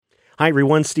Hi,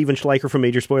 everyone. Steven Schleicher from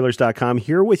Majorspoilers.com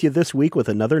here with you this week with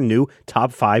another new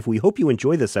Top 5. We hope you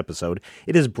enjoy this episode.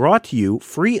 It is brought to you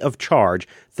free of charge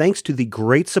thanks to the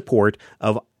great support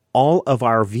of all of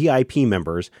our VIP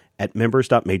members at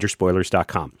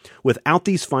members.majorspoilers.com. Without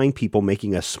these fine people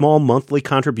making a small monthly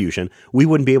contribution, we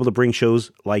wouldn't be able to bring shows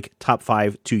like Top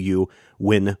 5 to you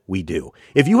when we do.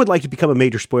 If you would like to become a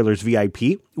Major Spoilers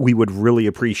VIP, we would really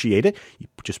appreciate it. You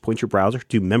just point your browser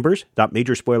to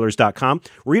members.majorspoilers.com,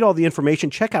 read all the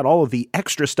information, check out all of the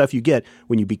extra stuff you get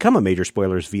when you become a Major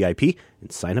Spoilers VIP,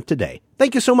 and sign up today.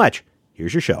 Thank you so much.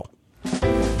 Here's your show.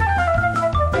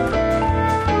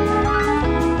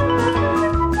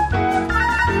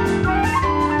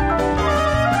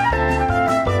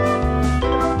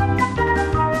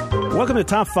 Welcome to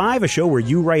Top 5, a show where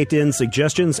you write in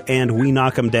suggestions and we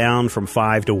knock them down from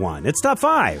 5 to 1. It's Top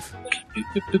 5.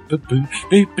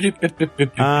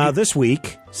 This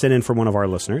week, sent in from one of our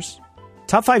listeners,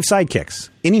 Top 5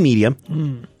 sidekicks, any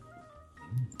medium.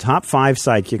 Top 5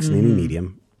 sidekicks in any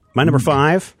medium. My number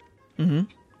 5,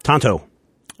 Tonto,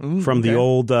 from the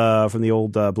old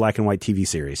black and white TV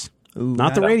series. Ooh,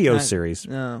 not the radio series.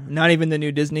 No, not even the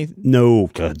new Disney. No,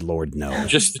 good Lord, no.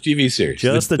 Just the TV series.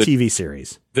 Just the TV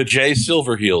series. The Jay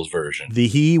Silverheels version.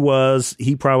 He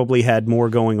probably had more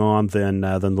going on than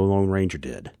the Lone Ranger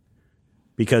did.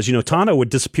 Because, Tonto would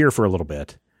disappear for a little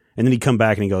bit, and then he'd come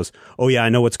back and he goes, "Oh yeah, I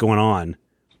know what's going on.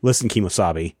 Listen,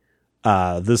 Kemosabe,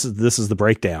 this is the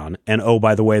breakdown. And oh,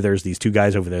 by the way, there's these two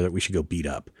guys over there that we should go beat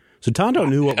up." So Tonto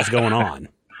knew what was going on.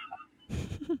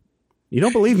 You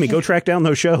don't believe me? Go track down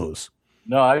those shows.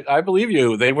 No, I believe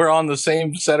you. They were on the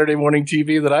same Saturday morning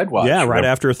TV that I'd watch. Yeah, right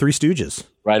after Three Stooges.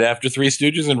 Right after Three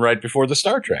Stooges and right before the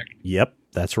Star Trek. Yep,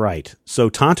 that's right. So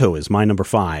Tonto is my number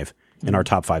 5 in our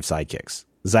top 5 sidekicks.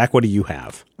 Zach, what do you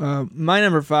have? My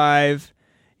number 5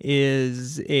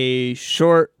 is a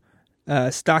short,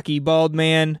 stocky, bald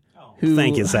man who.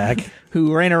 Thank you, Zach.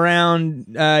 Who ran around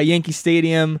Yankee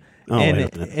Stadium. In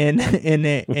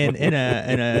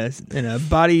a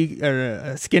body or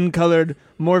a skin-colored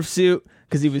morph suit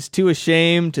because he was too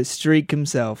ashamed to streak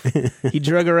himself. He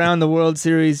drug around the World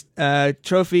Series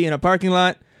trophy in a parking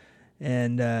lot,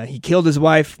 and he killed his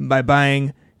wife by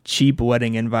buying cheap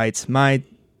wedding invites. My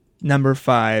number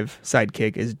 5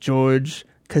 sidekick is George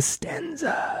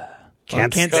Costanza.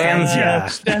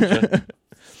 Costanza.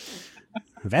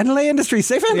 Vandelay Industries.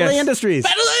 Say Vandelay Industries.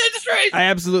 Vandelay Industries! I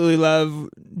absolutely love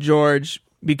George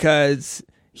because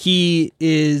he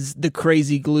is the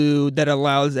crazy glue that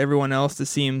allows everyone else to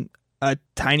seem a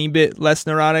tiny bit less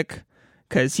neurotic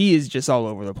because he is just all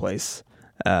over the place.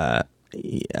 I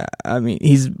mean,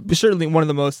 he's certainly one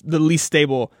of the least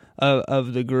stable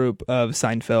of the group of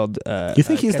Seinfeld. You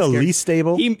think he's the least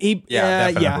stable?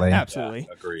 Yeah, definitely. absolutely.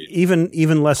 Yeah, agreed.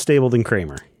 Even less stable than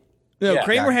Kramer. No, Yeah.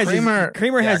 Kramer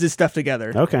has his stuff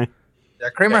together. Okay. Yeah,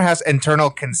 Kramer has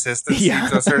internal consistency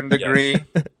to a certain degree.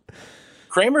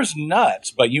 Kramer's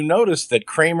nuts, but you notice that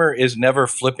Kramer is never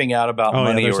flipping out about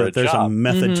money or a there's job. a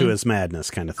method to his madness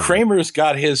kind of thing. Kramer's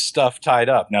got his stuff tied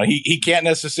up. Now, he can't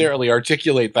necessarily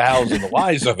articulate the hows and the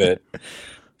whys of it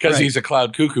because he's a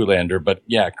cloud cuckoo lander. But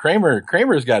yeah,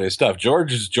 Kramer's got his stuff.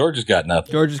 George has got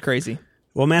nothing. George is crazy.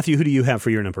 Well, Matthew, who do you have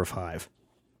for your number 5?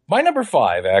 My number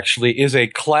 5 actually is a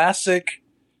classic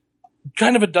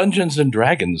kind of a Dungeons and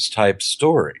Dragons type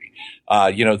story.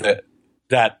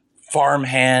 That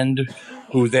farmhand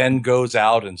who then goes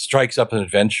out and strikes up an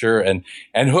adventure and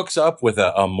hooks up with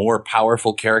a more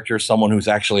powerful character, someone who's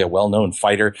actually a well-known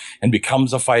fighter and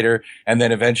becomes a fighter and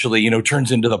then eventually,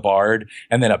 turns into the bard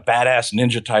and then a badass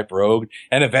ninja type rogue.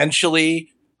 And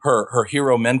eventually her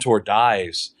hero mentor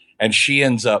dies and she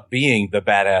ends up being the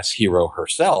badass hero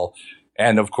herself.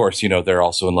 And of course, they're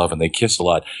also in love and they kiss a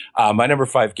lot. My number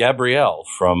 5, Gabrielle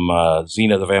from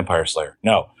Xena the Vampire Slayer.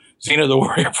 No, Xena the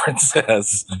Warrior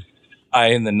Princess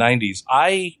in the 90s.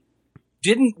 I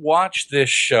didn't watch this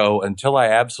show until I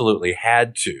absolutely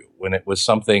had to, when it was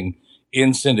something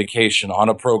in syndication on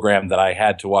a program that I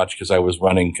had to watch because I was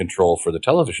running control for the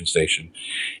television station.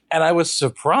 And I was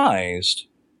surprised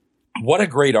what a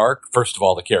great arc, first of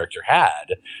all, the character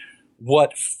had.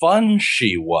 What fun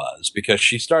she was, because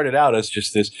she started out as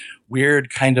just this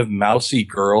weird kind of mousy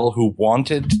girl who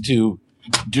wanted to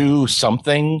do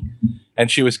something, and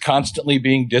she was constantly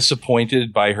being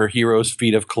disappointed by her hero's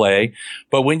feet of clay.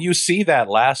 But when you see that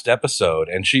last episode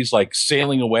and she's like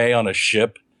sailing away on a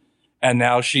ship, and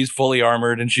now she's fully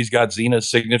armored and she's got Xena's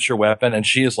signature weapon, and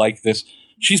she is like this,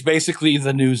 she's basically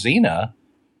the new Xena.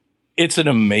 It's an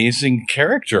amazing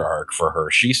character arc for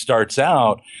her. She starts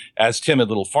out as timid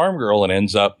little farm girl and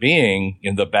ends up being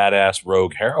in the badass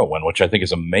rogue heroine, which I think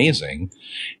is amazing.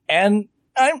 And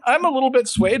I'm a little bit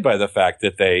swayed by the fact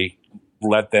that they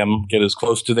let them get as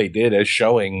close to they did as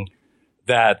showing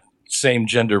that same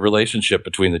gender relationship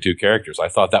between the two characters. I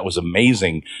thought that was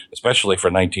amazing, especially for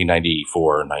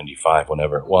 1994 or 95,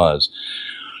 whenever it was.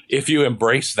 If you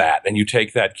embrace that and you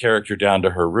take that character down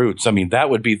to her roots, I mean, that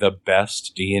would be the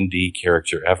best D&D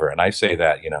character ever. And I say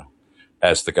that,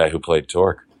 as the guy who played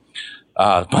Torque.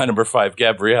 My number 5,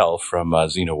 Gabrielle from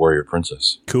Xena Warrior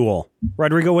Princess. Cool.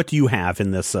 Rodrigo, what do you have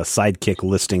in this sidekick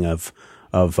listing of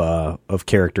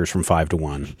characters from 5 to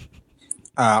 1?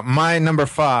 My number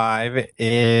 5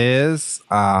 is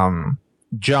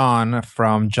John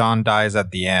from John Dies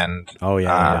at the End. Oh,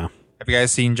 yeah. Have you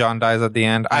guys seen John Dies at the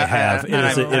End? I have.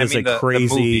 It is a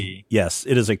crazy, yes,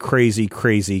 it is a crazy,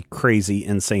 crazy, crazy,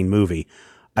 insane movie.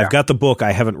 I've got the book.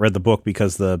 I haven't read the book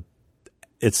because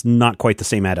it's not quite the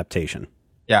same adaptation.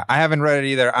 Yeah, I haven't read it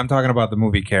either. I'm talking about the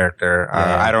movie character.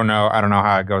 I don't know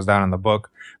how it goes down in the book,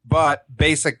 but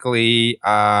basically,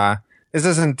 this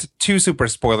isn't too super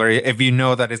spoilery if you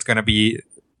know that it's going to be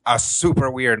a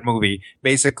super weird movie.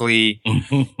 Basically,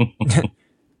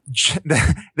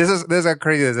 this is how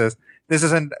crazy this is.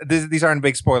 These aren't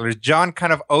big spoilers. John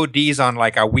kind of ODs on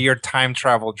like a weird time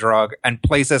travel drug and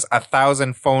places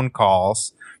 1,000 phone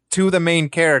calls to the main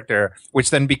character, which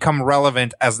then become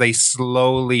relevant as they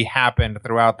slowly happen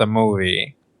throughout the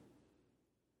movie.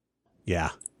 Yeah.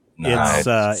 Nice.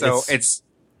 It's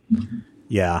in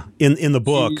the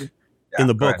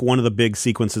book, one of the big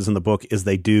sequences in the book is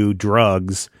they do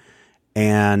drugs,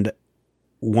 and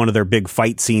one of their big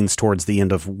fight scenes towards the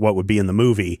end of what would be in the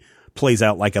movie plays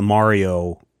out like a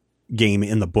Mario game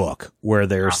in the book, where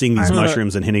they're seeing these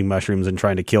mushrooms and hitting mushrooms and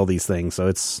trying to kill these things. So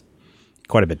it's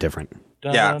quite a bit different.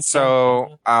 Yeah.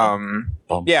 So,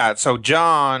 so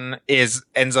John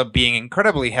ends up being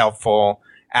incredibly helpful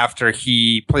after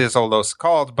he plays all those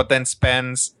calls, but then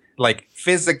spends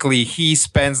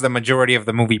the majority of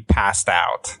the movie passed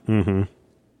out. Mm-hmm.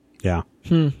 Yeah.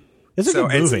 It's a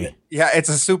good movie. It's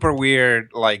a super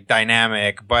weird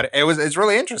dynamic, but it's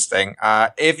really interesting.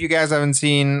 If you guys haven't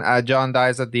seen John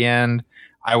Dies at the End,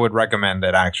 I would recommend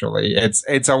it. Actually,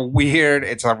 it's a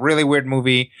really weird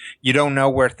movie. You don't know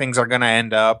where things are gonna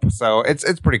end up, so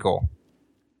it's pretty cool.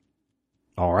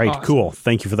 All right, awesome. Cool.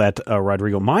 Thank you for that,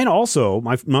 Rodrigo. Mine also,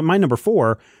 my number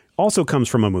 4 also comes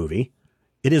from a movie.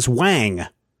 It is Wang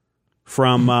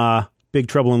from Big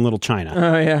Trouble in Little China.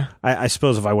 Oh, yeah. I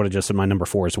suppose if I would have just said my number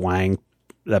 4 is Wang,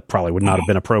 that probably would not have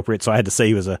been appropriate. So I had to say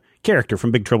he was a character from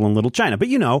Big Trouble in Little China. But,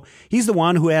 he's the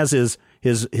one who has his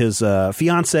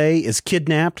fiance is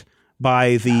kidnapped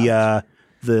by the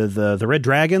Red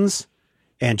Dragons,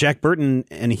 and Jack Burton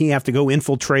and he have to go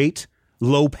infiltrate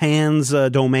Lo Pan's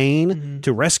domain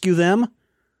to rescue them.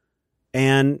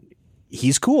 And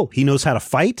he's cool. He knows how to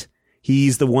fight.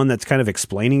 He's the one that's kind of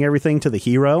explaining everything to the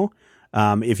hero.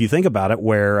 If you think about it,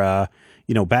 where,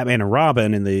 Batman and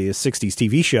Robin in the 60s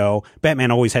TV show,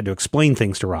 Batman always had to explain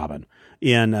things to Robin.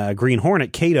 In Green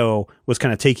Hornet, Kato was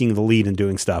kind of taking the lead and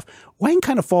doing stuff. Wang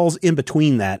kind of falls in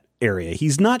between that area.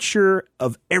 He's not sure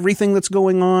of everything that's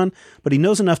going on, but he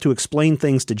knows enough to explain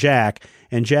things to Jack,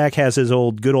 and Jack has his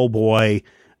good old boy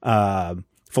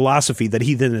philosophy that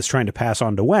he then is trying to pass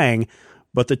on to Wang,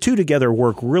 but the two together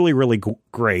work really, really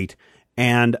great.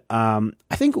 And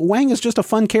I think Wang is just a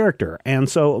fun character. And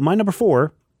so my number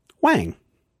 4, Wang.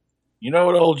 You know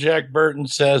what old Jack Burton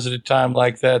says at a time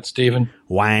like that, Stephen?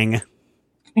 Wang.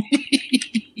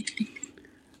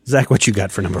 Zach, what you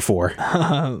got for number 4?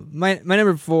 My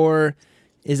number 4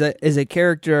 is a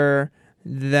character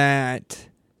that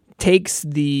takes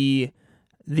the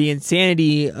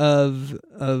insanity of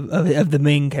the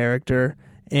main character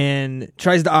and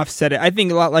tries to offset it. I think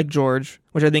a lot like George,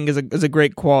 which I think is a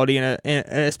great quality and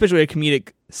especially a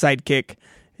comedic sidekick,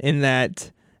 in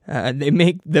that they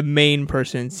make the main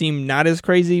person seem not as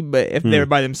crazy, but if they're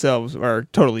by themselves are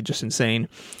totally just insane.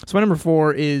 So my number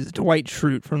 4 is Dwight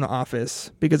Schrute from The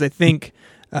Office, because I think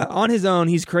on his own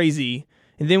he's crazy,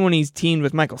 and then when he's teamed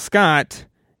with Michael Scott,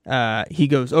 he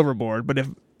goes overboard. But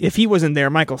if he wasn't there,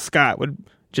 Michael Scott would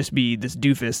just be this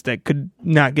doofus that could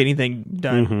not get anything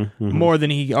done more than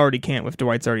he already can't if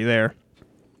Dwight's already there.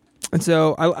 And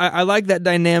so I like that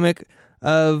dynamic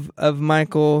of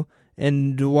Michael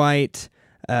and Dwight,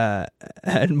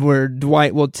 and where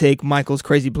Dwight will take Michael's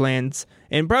crazy plans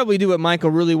and probably do what Michael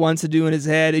really wants to do in his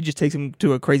head. It just takes him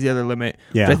to a crazy other limit,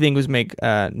 which I think was make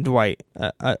Dwight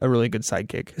a really good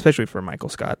sidekick, especially for Michael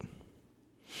Scott.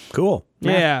 Cool.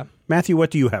 Yeah. Matthew,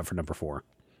 what do you have for number 4?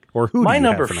 Or who My do you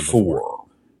number have for number 4?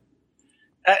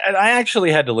 I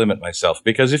actually had to limit myself,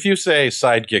 because if you say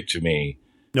sidekick to me...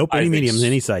 Nope, any mediums,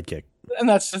 any sidekick. And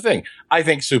that's the thing. I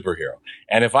think superhero.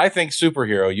 And if I think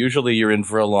superhero, usually you're in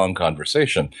for a long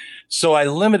conversation. So I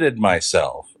limited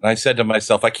myself. And I said to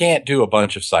myself, I can't do a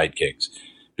bunch of sidekicks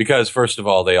because, first of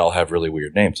all, they all have really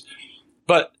weird names.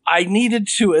 But I needed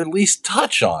to at least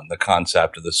touch on the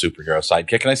concept of the superhero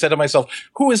sidekick. And I said to myself,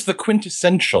 who is the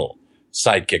quintessential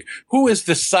sidekick? Who is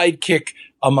the sidekick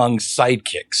among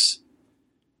sidekicks?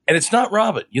 And it's not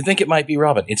Robin. You think it might be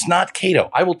Robin. It's not Kato.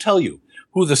 I will tell you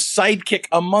who the sidekick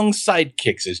among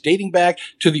sidekicks is, dating back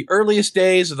to the earliest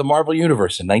days of the Marvel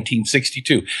Universe in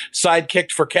 1962.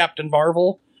 Sidekicked for Captain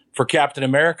Marvel, for Captain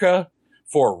America,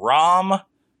 for Rom,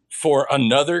 for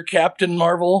another Captain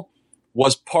Marvel,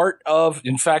 was part of,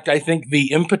 in fact, I think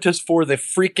the impetus for the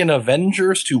freaking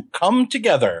Avengers to come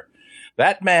together.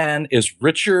 That man is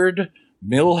Richard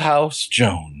Milhouse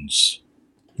Jones.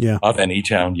 Yeah. Of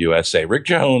Anytown, USA. Rick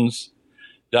Jones,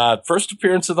 first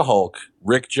appearance of the Hulk.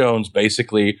 Rick Jones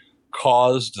basically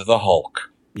caused the Hulk.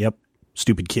 Yep.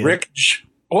 Stupid kid.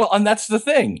 Well, and that's the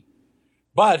thing.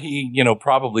 But he,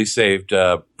 probably saved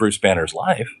Bruce Banner's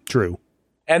life. True.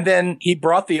 And then he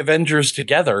brought the Avengers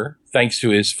together, thanks to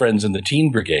his friends in the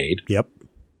Teen Brigade. Yep.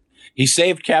 He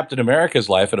saved Captain America's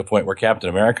life at a point where Captain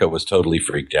America was totally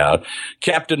freaked out.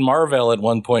 Captain Marvel at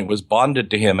one point was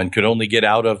bonded to him and could only get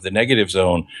out of the negative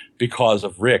zone because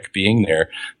of Rick being there.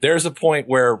 There's a point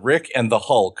where Rick and the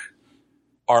Hulk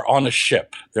are on a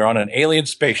ship. They're on an alien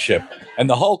spaceship, and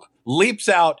the Hulk leaps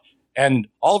out, and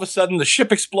all of a sudden the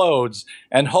ship explodes,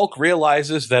 and Hulk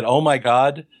realizes that, oh my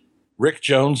God, Rick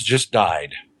Jones just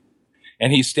died.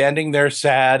 And he's standing there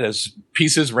sad as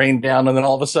pieces rain down, and then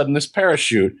all of a sudden this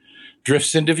parachute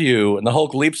drifts into view, and the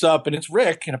Hulk leaps up, and it's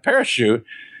Rick in a parachute.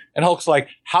 And Hulk's like,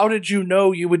 how did you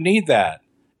know you would need that?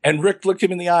 And Rick looked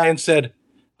him in the eye and said,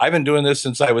 I've been doing this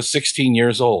since I was 16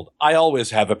 years old. I always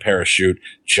have a parachute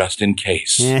just in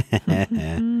case.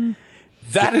 That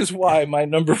is why my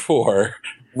number 4,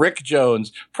 Rick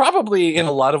Jones, probably in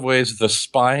a lot of ways the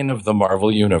spine of the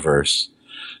Marvel Universe.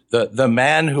 The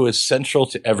man who is central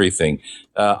to everything,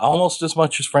 almost as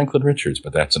much as Franklin Richards,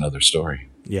 but that's another story.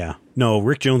 Yeah. No,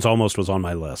 Rick Jones almost was on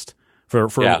my list for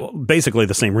basically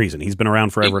the same reason. He's been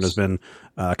around forever and has been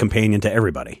a companion to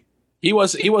everybody. He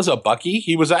was a Bucky.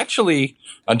 He was actually,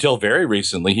 until very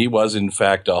recently, he was in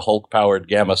fact a Hulk-powered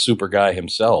Gamma super guy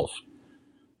himself.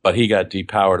 But he got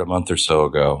depowered a month or so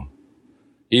ago.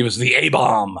 He was the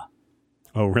A-bomb.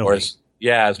 Oh, really? Or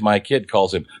as my kid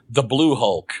calls him, the Blue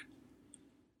Hulk.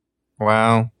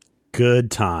 Wow. Good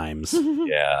times.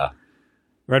 Yeah.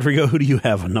 Rodrigo, who do you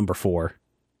have on number 4?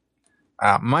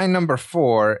 My number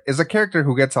 4 is a character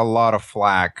who gets a lot of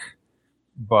flack,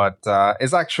 but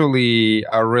is actually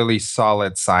a really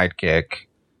solid sidekick.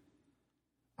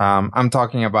 I'm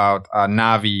talking about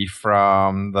Navi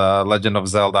from The Legend of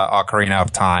Zelda Ocarina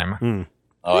of Time.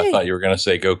 Oh, I thought you were going to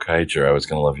say Go Kaiser. I was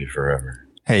going to love you forever.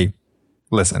 Hey,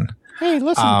 listen.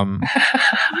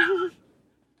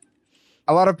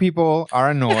 A lot of people are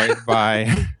annoyed by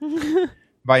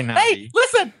Navi. Hey,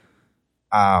 listen!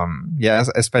 Yes,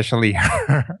 especially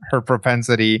her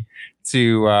propensity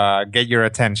to get your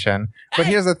attention. But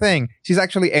here's the thing. She's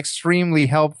actually extremely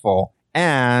helpful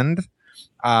and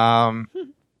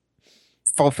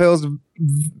fulfills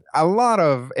a lot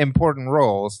of important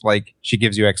roles. Like, she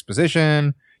gives you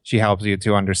exposition. She helps you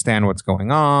to understand what's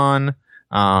going on.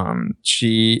 Most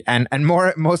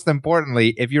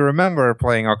importantly, if you remember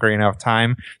playing Ocarina of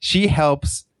Time, she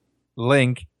helps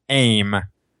Link aim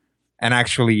and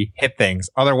actually hit things.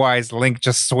 Otherwise, Link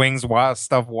just swings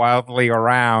stuff wildly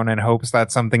around and hopes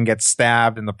that something gets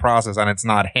stabbed in the process and it's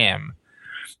not him.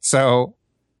 So,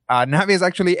 Navi is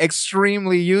actually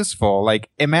extremely useful. Like,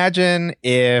 imagine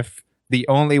if the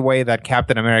only way that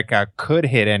Captain America could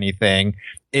hit anything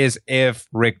is if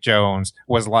Rick Jones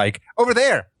was like, over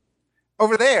there,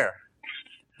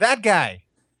 that guy.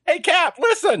 Hey, Cap,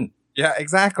 listen. Yeah,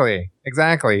 exactly.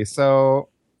 So,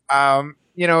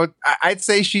 I'd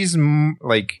say she's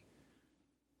like,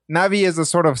 Navi is a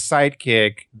sort of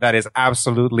sidekick that is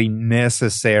absolutely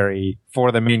necessary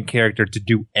for the main character to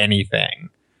do anything.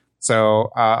 So,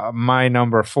 my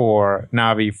number 4,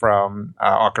 Navi from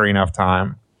Ocarina of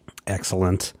Time.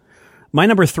 Excellent. My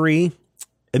number 3,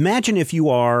 imagine if you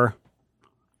are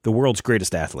the world's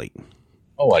greatest athlete.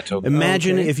 Oh, I totally.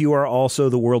 Imagine if you are also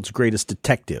the world's greatest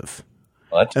detective.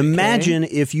 Well, imagine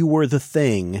if you were the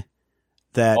thing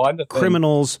that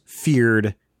criminals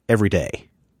feared every day.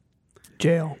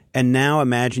 Jail. And now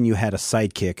imagine you had a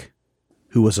sidekick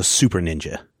who was a super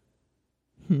ninja.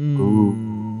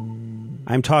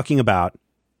 I'm talking about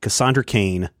Cassandra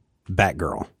Cain,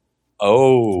 Batgirl.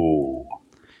 Oh.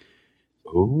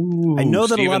 Ooh, I know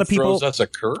that Steven a lot of people throws us a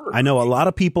curve. I know a lot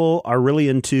of people are really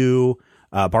into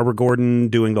Barbara Gordon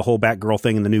doing the whole Batgirl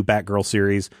thing in the new Batgirl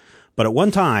series. But at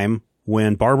one time,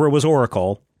 when Barbara was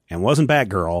Oracle and wasn't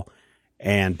Batgirl,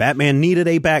 and Batman needed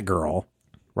a Batgirl,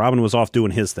 Robin was off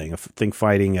doing his thing, I think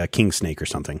fighting King Snake or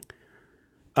something.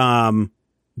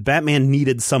 Batman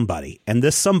needed somebody, and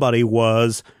this somebody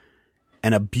was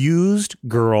an abused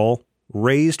girl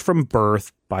raised from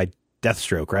birth by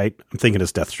Deathstroke, right? I'm thinking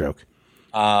it's Deathstroke.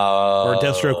 Or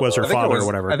Deathstroke was her father or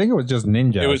whatever. I think it was just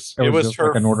Ninja. It was just her,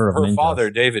 like an order of her ninjas. father,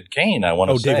 David Kane, I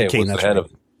want to say. David Kane, was that's the head right.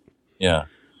 of. Yeah.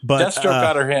 But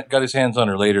Deathstroke got his hands on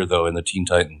her later, though, in the Teen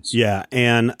Titans. Yeah,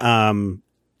 and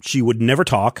she would never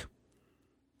talk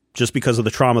just because of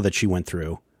the trauma that she went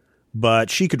through. But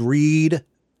she could read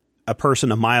a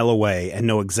person a mile away and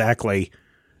know exactly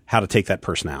how to take that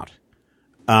person out.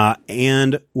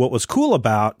 And what was cool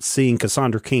about seeing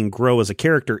Cassandra Cain grow as a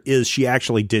character is she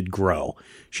actually did grow.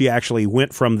 She actually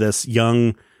went from this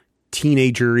young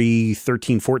teenager-y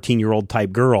 13, 14-year-old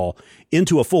type girl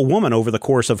into a full woman over the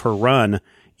course of her run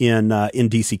in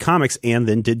DC Comics, and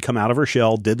then did come out of her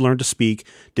shell, did learn to speak,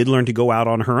 did learn to go out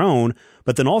on her own,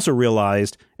 but then also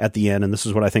realized at the end, and this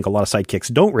is what I think a lot of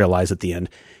sidekicks don't realize at the end,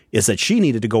 is that she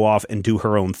needed to go off and do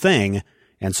her own thing.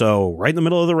 And so right in the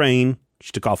middle of the rain,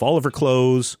 she took off all of her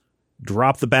clothes,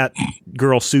 dropped the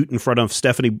Batgirl suit in front of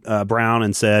Stephanie Brown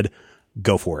and said,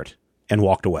 "Go for it," and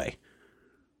walked away.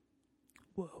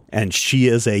 Whoa. And she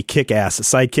is a kick-ass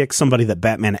sidekick, somebody that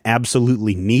Batman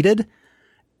absolutely needed.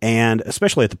 And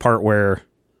especially at the part where,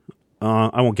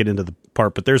 I won't get into the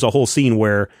part, but there's a whole scene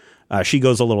where she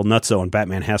goes a little nutso and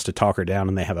Batman has to talk her down,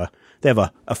 and they have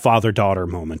a father-daughter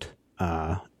moment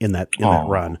in that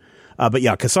run. But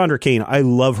yeah, Cassandra Cain, I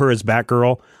love her as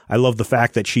Batgirl. I love the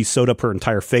fact that she sewed up her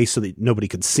entire face so that nobody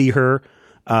could see her.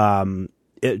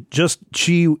 It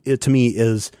to me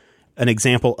is an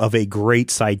example of a great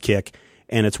sidekick,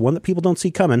 and it's one that people don't see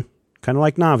coming, kind of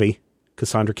like Navi,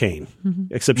 Cassandra Cain.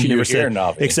 Mm-hmm. Except she never said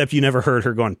Navi. Except you never heard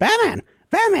her going, "Batman,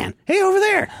 Batman, hey over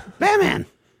there, Batman."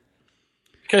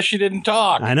 Because she didn't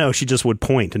talk. I know, she just would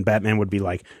point, and Batman would be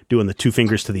like doing the two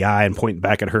fingers to the eye and pointing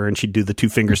back at her, and she'd do the two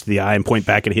fingers to the eye and point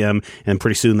back at him, and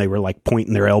pretty soon they were like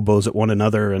pointing their elbows at one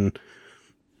another, and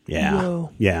yeah.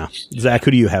 Whoa. Yeah. Zach,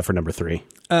 who do you have for number 3?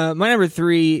 My number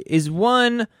 3 is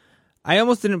one I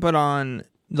almost didn't put on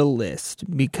the list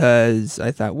because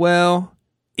I thought, well,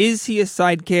 is he a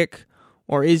sidekick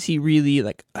or is he really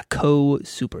like a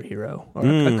co-superhero or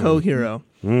a co-hero?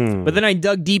 But then I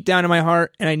dug deep down in my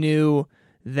heart and I knew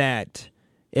that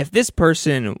if this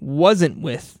person wasn't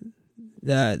with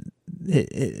his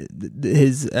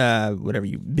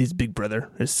big brother,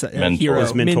 his hero,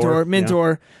 his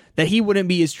mentor, that he wouldn't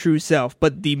be his true self,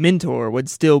 but the mentor would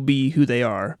still be who they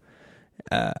are.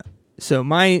 So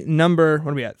my number,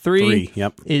 what are we at? 3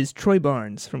 yep. is Troy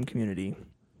Barnes from Community.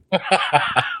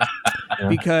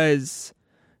 Because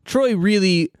Troy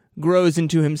really grows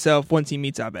into himself once he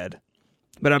meets Abed.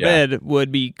 But Abed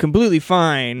would be completely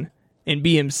fine and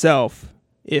be himself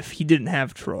if he didn't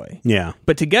have Troy. Yeah.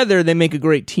 But together they make a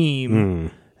great team.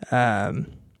 I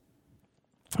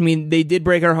mean, they did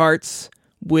break our hearts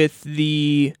with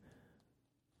the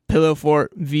Pillow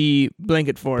Fort v.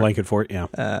 Blanket Fort. Blanket Fort, yeah.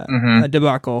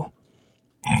 Debacle.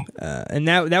 And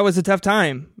that was a tough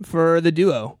time for the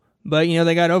duo. But,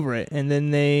 they got over it. And then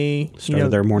they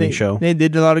started their morning show. They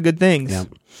did a lot of good things.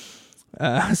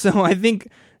 Yeah. So I think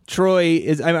Troy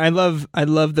is. I love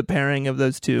the pairing of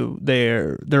those two.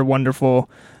 They're wonderful.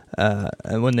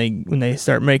 And when they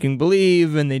start making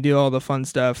believe and they do all the fun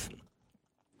stuff.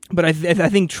 But I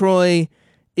think Troy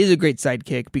is a great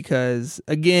sidekick because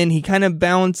again he kind of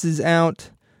balances out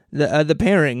the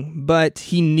pairing, but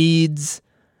he needs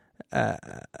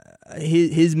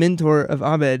his mentor of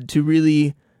Abed to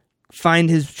really find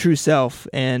his true self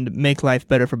and make life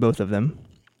better for both of them.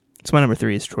 So my number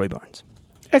 3 is Troy Barnes.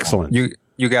 Excellent.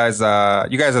 You guys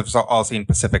have all seen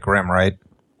Pacific Rim, right?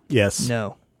 Yes.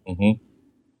 No.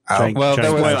 Mm-hmm. Well,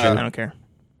 I don't care.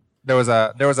 There was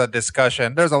a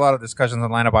discussion. There's a lot of discussions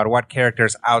online about what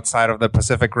characters outside of the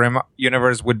Pacific Rim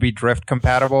universe would be drift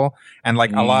compatible, and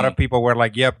like a lot of people were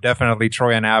like, "Yep, definitely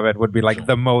Troy and Abed would be like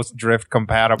the most drift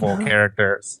compatible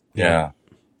characters." Yeah,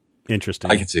 interesting.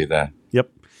 I can see that.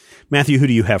 Yep. Matthew, who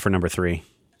do you have for number 3?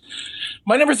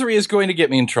 My number 3 is going to get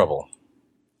me in trouble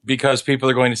because people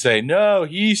are going to say, "No,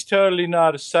 he's totally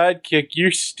not a sidekick.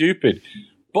 You're stupid."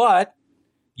 But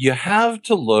you have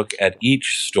to look at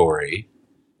each story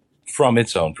from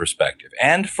its own perspective.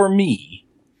 And for me,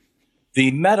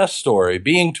 the meta story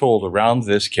being told around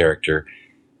this character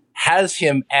has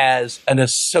him as an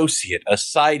associate, a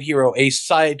side hero, a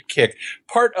sidekick,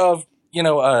 part of,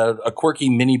 a quirky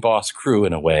mini boss crew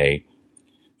in a way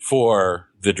for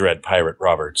the Dread Pirate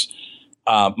Roberts.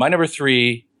 My number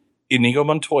 3, Inigo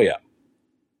Montoya.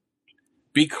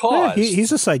 Because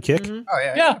he's a sidekick. Oh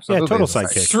yeah, Yeah. absolutely. total It's a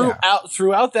sidekick.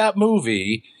 throughout that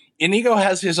movie, Inigo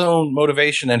has his own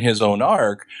motivation and his own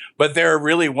arc, but there are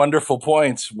really wonderful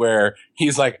points where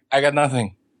he's like, I got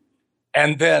nothing.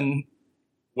 And then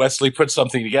Wesley puts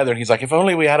something together and he's like, if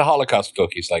only we had a Holocaust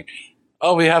book. He's like,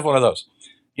 oh, we have one of those.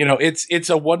 You know, it's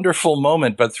a wonderful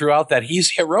moment, but throughout that,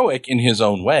 he's heroic in his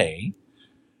own way.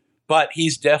 But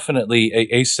he's definitely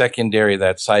a secondary,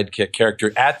 that sidekick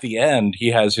character. At the end, he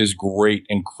has his great,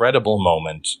 incredible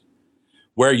moment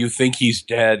where you think he's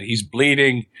dead, he's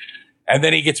bleeding, and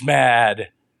then he gets mad,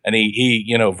 and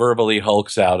he verbally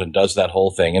hulks out and does that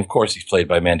whole thing. And of course, he's played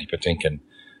by Mandy Patinkin.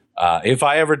 If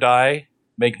I ever die,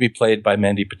 make me played by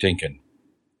Mandy Patinkin.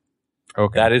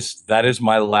 Okay. That is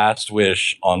my last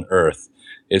wish on Earth,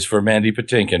 is for Mandy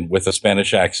Patinkin with a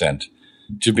Spanish accent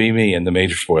to be me in the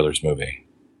Major Spoilers movie.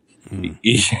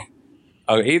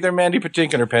 Either Mandy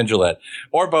Patinkin or Penn Jillette,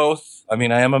 or both. I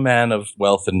mean, I am a man of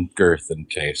wealth and girth and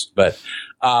taste, but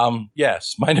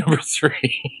yes, my number 3.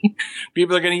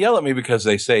 People are going to yell at me because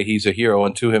they say he's a hero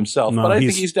unto himself, No, but I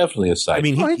think he's definitely a sidekick. I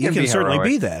mean, he can be certainly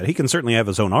heroic. be that. He can certainly have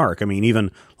his own arc. I mean,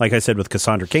 even like I said with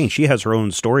Cassandra Cain, she has her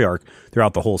own story arc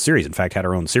throughout the whole series. In fact, had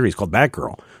her own series called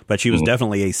Batgirl. But she was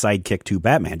definitely a sidekick to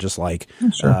Batman, just like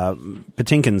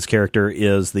Patinkin's character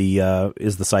is the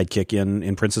sidekick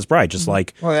in Princess Bride, just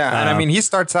like. Well, yeah, and I mean, he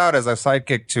starts out as a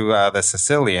sidekick to the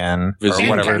Sicilian or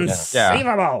whatever.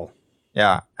 Yeah,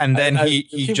 yeah, and then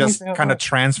he just kind of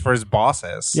transfers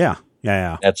bosses. Yeah.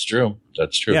 That's true.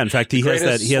 Yeah, in fact, he has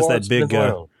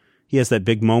that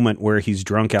big moment where he's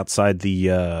drunk outside the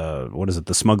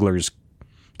the smugglers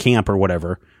camp or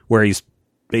whatever, where he's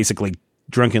basically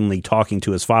drunkenly talking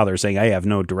to his father, saying, "I have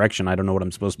no direction. I don't know what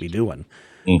I'm supposed to be doing,"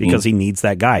 because he needs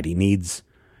that guide. He needs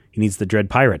the Dread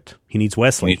Pirate. He needs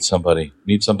Wesley. Needs somebody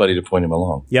to point him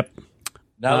along. Yep.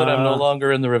 Now that I'm no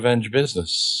longer in the revenge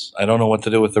business, I don't know what to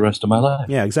do with the rest of my life.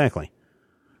 Yeah, exactly.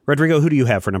 Rodrigo, who do you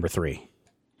have for number 3?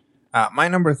 My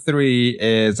number 3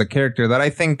 is a character that I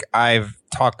think I've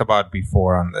talked about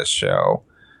before on this show.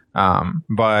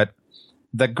 But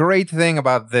the great thing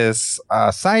about this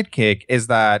sidekick is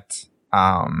that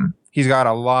he's got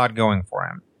a lot going for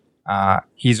him.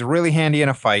 He's really handy in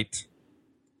a fight.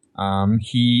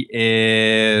 He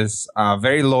is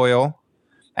very loyal,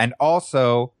 and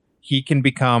also he can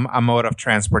become a mode of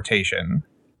transportation,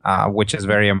 which is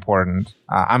very important.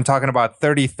 I'm talking about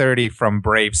 3030 from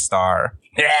Brave Star.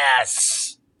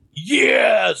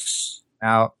 Yes.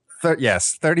 Now,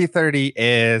 3030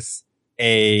 is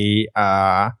a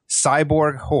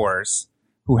cyborg horse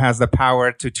who has the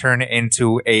power to turn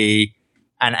into an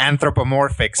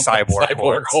anthropomorphic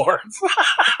cyborg horse.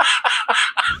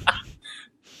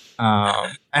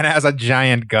 And has a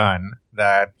giant gun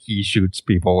that he shoots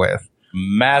people with.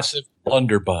 Massive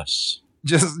blunderbuss.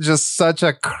 Just such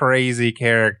a crazy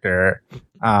character.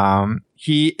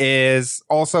 He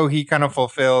kind of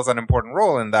fulfills an important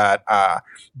role in that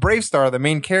Brave Star, the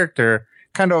main character,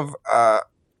 kind of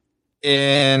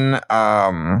in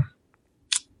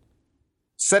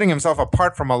setting himself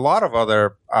apart from a lot of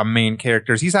other main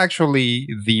characters. He's actually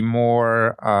the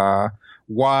more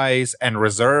wise and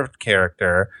reserved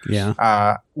character,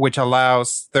 which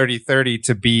allows 3030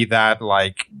 to be that,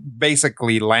 like,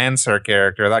 basically Lancer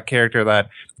character, that character that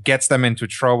gets them into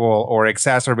trouble or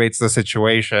exacerbates the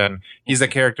situation. He's a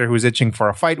character who's itching for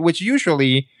a fight, which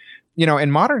usually,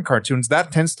 in modern cartoons,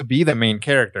 that tends to be the main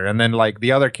character. And then, like,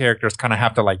 the other characters kind of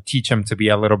have to, like, teach him to be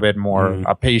a little bit more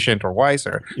patient or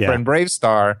wiser. Yeah. But in Brave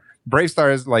Star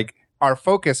is like, our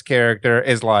focus character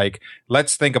is like,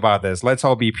 let's think about this. Let's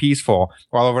all be peaceful.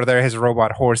 While over there, his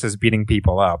robot horse is beating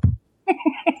people up.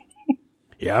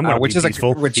 Yeah, I'm going to be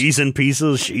peaceful. Which, he's in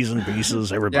pieces, she's in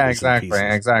pieces, everybody's in pieces.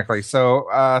 Exactly. So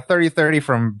 3030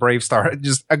 from Brave Star,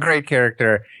 just a great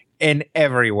character in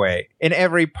every way, in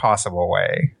every possible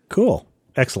way. Cool.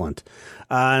 Excellent.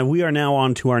 We are now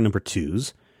on to our number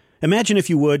 2s. Imagine,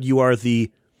 if you would, you are the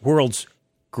world's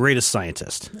greatest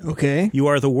scientist. Okay. You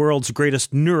are the world's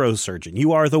greatest neurosurgeon.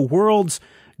 You are the world's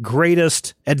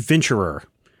greatest adventurer.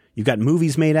 You've got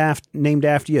movies named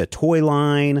after you, a toy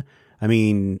line. I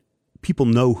mean, people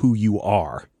know who you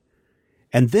are.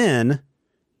 And then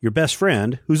your best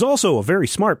friend, who's also a very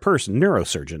smart person,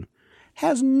 neurosurgeon,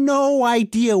 has no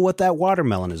idea what that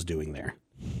watermelon is doing there.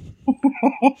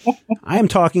 I am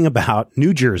talking about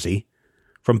New Jersey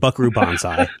from Buckaroo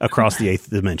Banzai across the 8th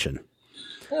dimension.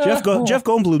 Jeff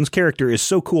Goldblum's character is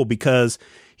so cool because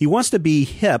he wants to be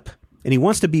hip and he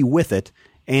wants to be with it.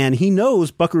 And he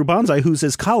knows Buckaroo Banzai, who's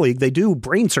his colleague. They do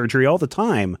brain surgery all the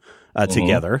time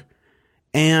together.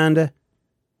 And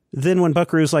then when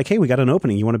Buckaroo's like, hey, we got an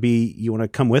opening. You want to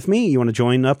come with me? You want to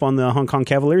join up on the Hong Kong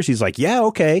Cavaliers? He's like, yeah,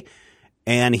 okay.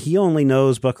 And he only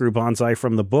knows Buckaroo Banzai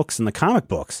from the books and the comic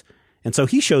books. And so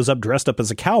he shows up dressed up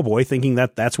as a cowboy thinking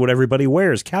that that's what everybody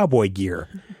wears, cowboy gear.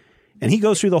 And he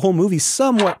goes through the whole movie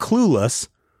somewhat clueless.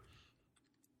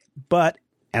 But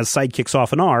as sidekicks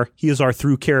often are, he is our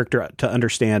through character to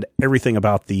understand everything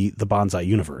about the Banzai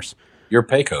universe. You're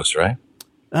Pecos, right?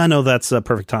 No, that's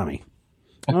Perfect Tommy.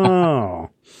 Oh.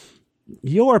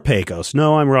 You're Pecos.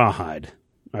 No, I'm Rawhide.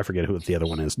 I forget who the other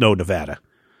one is. No, Nevada.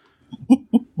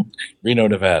 Reno,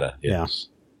 Nevada. Yes.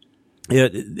 Yeah.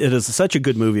 It is such a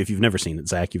good movie if you've never seen it,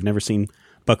 Zach. You've never seen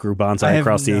Buckaroo Banzai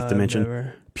Across the Eighth Dimension.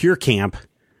 Never. Pure camp.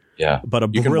 Yeah. But a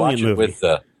you brilliant can watch movie. It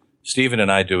with Steven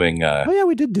and I doing oh, yeah,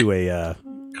 we did do a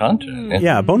content.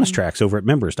 Yeah, bonus tracks over at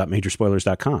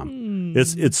members.majorspoilers.com.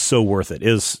 It's so worth it. It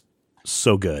is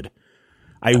so good.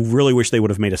 I really wish they would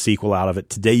have made a sequel out of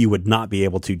it. Today you would not be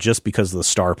able to just because of the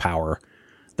star power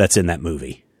that's in that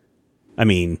movie. I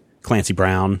mean, Clancy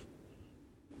Brown,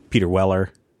 Peter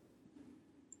Weller,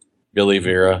 Billy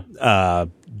Vera,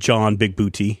 John Big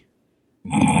Booty,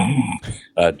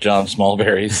 John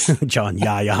Smallberries, John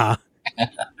Yaya,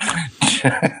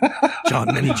 John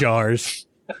Many Jars.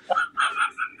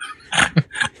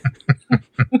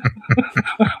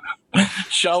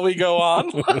 Shall we go on?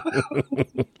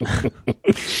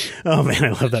 Oh man, I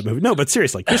love that movie. No, but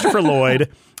seriously, Christopher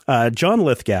Lloyd, John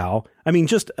Lithgow. I mean,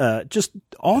 just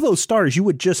all those stars. You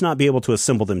would just not be able to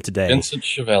assemble them today. Vincent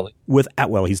Schiavelli.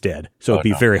 Well, he's dead, so it'd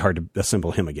be very hard to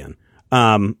assemble him again.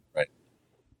 Right.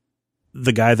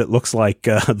 The guy that looks like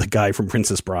the guy from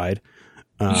Princess Bride.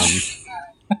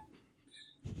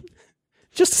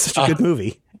 Just such a good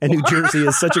movie, and New Jersey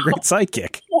is such a great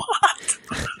sidekick. What?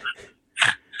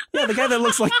 Yeah, the guy that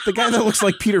looks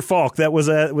like Peter Falk. That was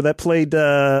that played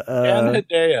Anna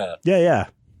Hedaya. Yeah.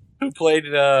 Who played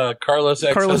Carla's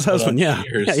husband? Yeah.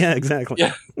 Cheers. Yeah, exactly.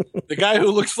 Yeah, the guy who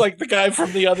looks like the guy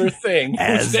from The Other Thing.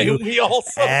 As you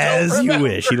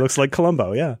wish. He looks like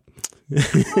Columbo. Yeah.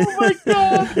 Oh my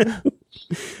god.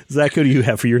 Zach, who do you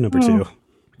have for your number two?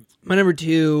 My number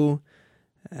two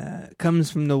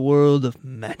comes from the world of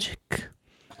magic.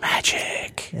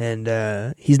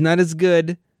 And he's not as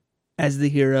good as the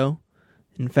hero.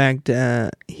 In fact,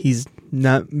 he's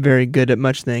not very good at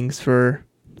much things.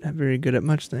 That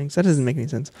doesn't make any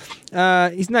sense.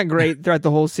 He's not great throughout the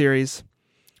whole series,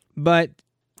 but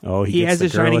he has a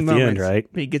shining moment. Right?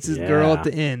 He gets his girl at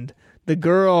the end. The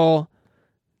girl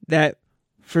that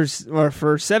for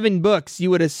 7 books you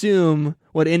would assume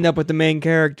would end up with the main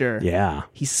character. Yeah.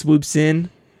 He swoops in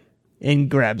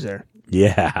and grabs her.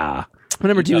 Yeah. My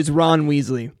number 2 is Ron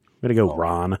Weasley. I'm gonna go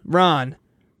Ron.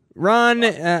 Ron,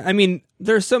 I mean,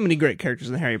 there are so many great characters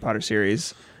in the Harry Potter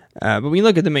series. But when you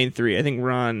look at the main 3, I think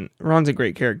Ron's a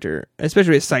great character,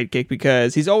 especially as sidekick,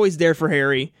 because he's always there for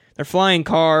Harry. They're flying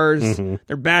cars.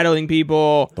 They're battling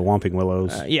people. The Whomping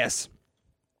Willows. Yes.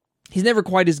 He's never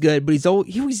quite as good, but he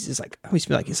always just like, I always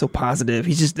feel like he's so positive.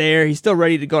 He's just there. He's still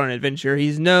ready to go on an adventure.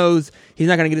 He knows he's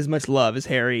not going to get as much love as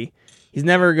Harry. He's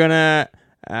never going to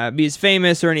be as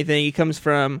famous or anything. He comes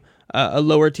from a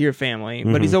lower tier family,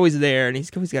 but he's always there, and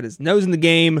he's always got his nose in the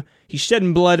game. He's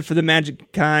shedding blood for the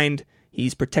magic kind.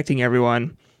 He's protecting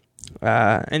everyone.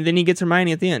 And then he gets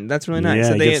Hermione at the end. That's really nice. Yeah,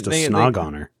 so he gets to snog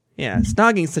on her. Yeah,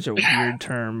 snogging is such a weird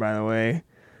term, by the way.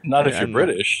 Not if you're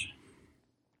British.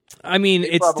 I mean,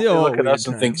 it's still look at us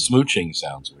and think smooching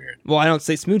sounds weird. Well, I don't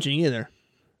say smooching either.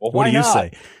 Well, What do you not?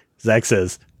 say? Zach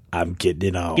says, I'm getting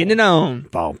it on. Getting it on.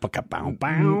 Bow, baka, bow, bow.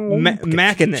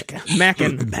 Macking it.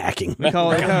 Macking. Macking. We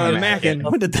call it macking.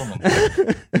 When did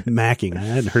that? Macking. I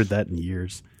hadn't heard that in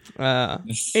years.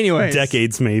 Anyways.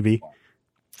 Decades, maybe.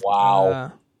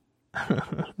 Wow.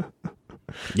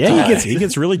 Yeah, he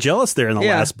gets really jealous there in the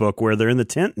last book where they're in the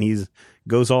tent and he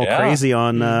goes all crazy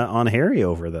on Harry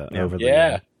over the.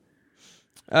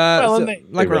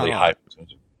 Like really hype.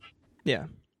 Yeah.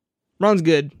 Ron's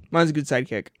good. Ron's a good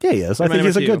sidekick. Yeah, he is. I think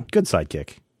he's a good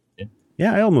sidekick.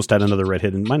 Yeah, I almost had another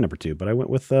redhead in my number 2, but I went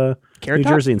with New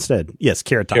Jersey instead. Yes,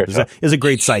 Carrot Top is a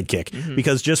great sidekick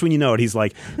because just when you know it, he's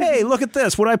like, "Hey, look at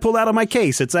this! What I pulled out of my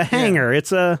case. It's a hanger.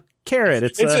 It's a carrot.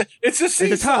 It's a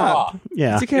seesaw.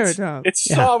 Yeah, it's a carrot top. It's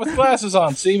a saw with glasses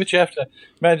on. See, but you have to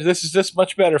imagine this is just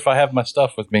much better if I have my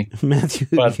stuff with me." Matthew,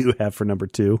 what do you have for number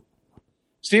 2?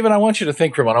 Stephen, I want you to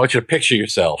think for a moment. I want you to picture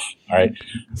yourself. All right,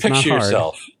 picture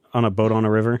yourself on a boat on a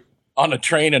river. On a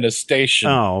train in a station.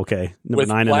 Oh, okay. With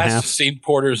 9.5. plasticine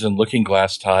porters and looking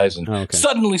glass ties. And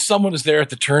suddenly someone is there at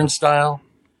the turnstile.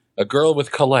 A girl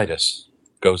with colitis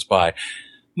goes by.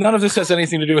 None of this has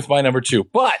anything to do with my number 2.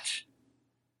 But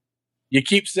You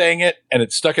keep saying it, and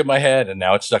it's stuck in my head, and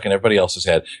now it's stuck in everybody else's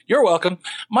head. You're welcome.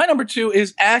 My number 2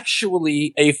 is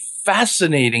actually a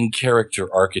fascinating character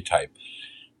archetype,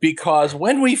 because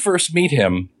when we first meet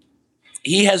him,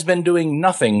 he has been doing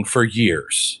nothing for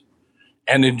years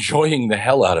and enjoying the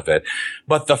hell out of it.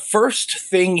 But the first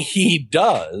thing he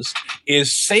does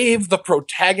is save the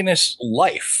protagonist's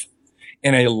life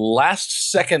in a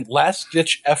last-second,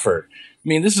 last-ditch effort. I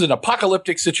mean, this is an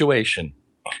apocalyptic situation.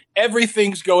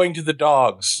 Everything's going to the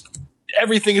dogs.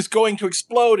 Everything is going to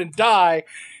explode and die.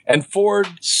 And Ford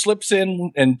slips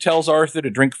in and tells Arthur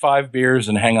to drink 5 beers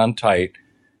and hang on tight,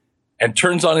 and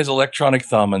turns on his electronic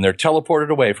thumb, and they're teleported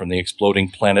away from the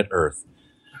exploding planet Earth.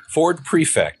 Ford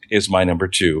Prefect is my number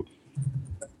 2.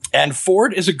 And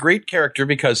Ford is a great character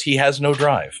because he has no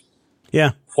drive.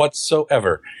 Yeah.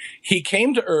 Whatsoever. He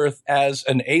came to Earth as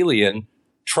an alien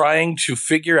trying to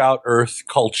figure out Earth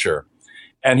culture.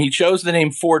 And he chose the name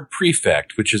Ford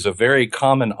Prefect, which is a very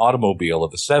common automobile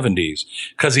of the 70s,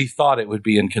 because he thought it would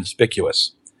be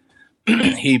inconspicuous.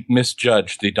 He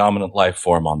misjudged the dominant life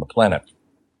form on the planet.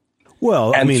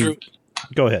 Well, I mean,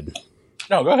 go ahead.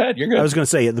 No, go ahead. You're good. I was going to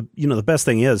say, the best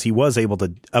thing is he was able to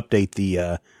update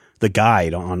the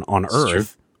guide on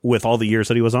Earth with all the years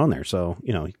that he was on there. So,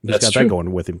 he's got that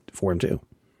going with him for him too.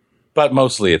 But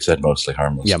mostly it said mostly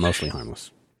harmless. Yeah, mostly harmless.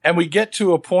 And we get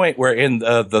to a point where in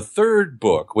the third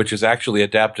book, which is actually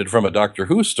adapted from a Doctor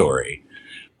Who story,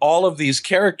 all of these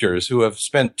characters who have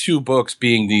spent 2 books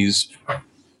being these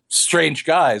strange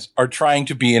guys are trying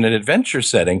to be in an adventure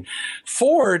setting.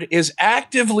 Ford is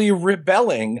actively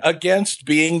rebelling against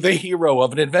being the hero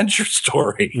of an adventure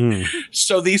story.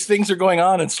 So these things are going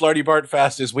on, and Slarty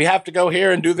Bartfast is, we have to go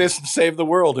here and do this and save the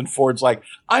world. And Ford's like,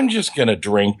 I'm just going to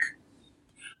drink.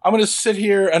 I'm going to sit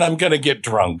here and I'm going to get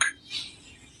drunk.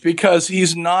 Because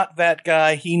he's not that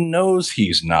guy. He knows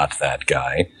he's not that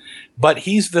guy. But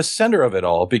he's the center of it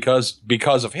all because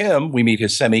of him, we meet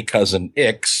his semi-cousin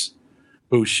Ix,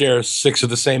 who shares 6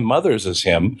 of the same mothers as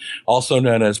him, also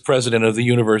known as president of the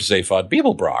universe Zaphod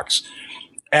Beeblebrox.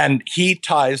 And he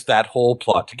ties that whole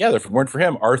plot together. If it weren't for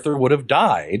him, Arthur would have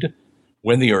died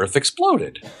when the Earth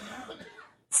exploded.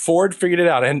 Ford figured it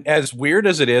out. And as weird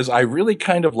as it is, I really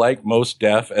kind of like Mos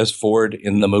Def as Ford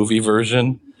in the movie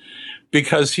version,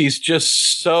 because he's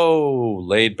just so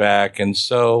laid back and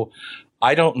so,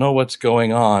 I don't know what's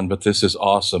going on, but this is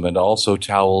awesome. And also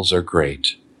towels are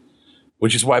great.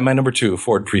 Which is why my number 2,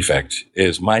 Ford Prefect,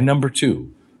 is my number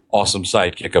 2 awesome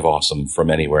sidekick of awesome from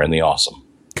anywhere in the awesome.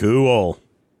 Cool.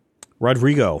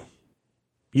 Rodrigo,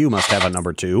 you must have a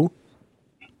number 2.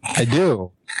 I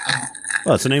do.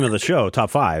 Well, it's the name of the show, Top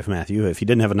 5, Matthew. If you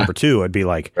didn't have a number 2, I'd be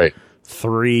like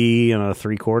 3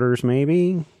 3/4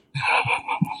 maybe.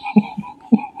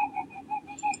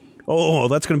 Oh,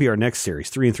 that's going to be our next series,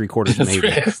 3 3/4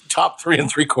 maybe. Top 3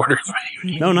 3/4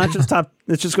 maybe. No, not just top.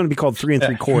 It's just going to be called 3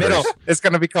 3/4. It's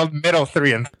going to be called middle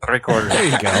 3 3/4. There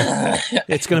you go.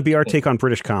 It's going to be our take on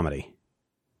British comedy.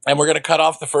 And we're going to cut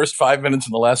off the first 5 minutes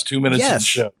and the last 2 minutes of the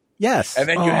show. Yes. And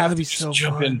then you have to just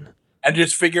jump in and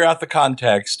just figure out the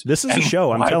context. This is a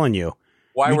show, I'm telling you.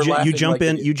 Why we're laughing.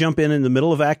 You jump in the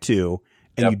middle of Act 2,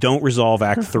 and you don't resolve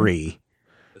Act 3.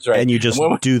 That's right. And you just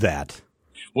do that.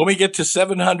 When we get to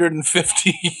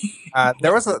 750.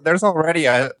 There's already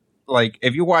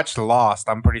if you watched Lost,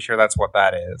 I'm pretty sure that's what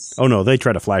that is. Oh no, they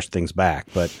try to flash things back,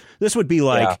 but this would be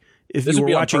like if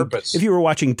you were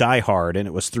watching Die Hard and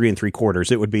it was 3 3/4,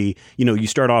 it would be, you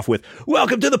start off with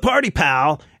 "Welcome to the party,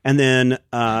 pal," and then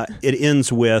it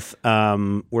ends with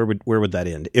where would that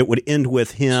end? It would end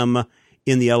with him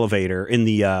in the elevator in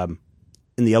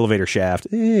the elevator shaft.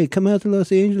 Hey, come out to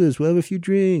Los Angeles. We'll have a few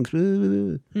drinks.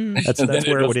 That's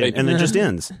where it would end, and then it just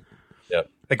ends. Yep.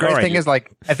 The great thing is, I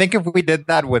think if we did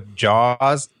that with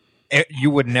Jaws, you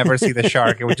would never see the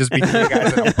shark. It would just be 2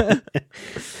 guys, and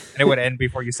it would end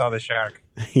before you saw the shark.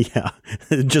 Yeah,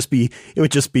 it would just be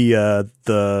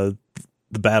the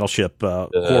battleship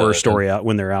horror story out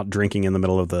when they're out drinking in the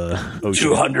middle of the ocean.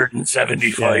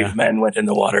 275 men went in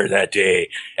the water that day,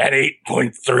 and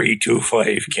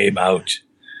 8.325 came out.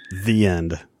 The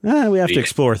end. We have to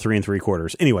explore 3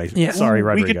 3/4. Anyway, sorry,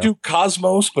 Rodrigo. We could do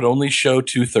Cosmos, but only show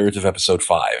 2/3 of episode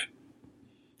 5.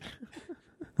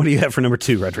 What do you have for number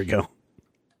 2, Rodrigo?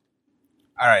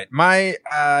 All right. My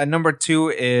number 2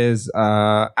 is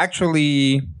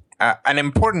actually an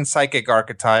important psychic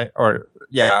archetype,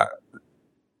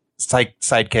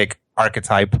 sidekick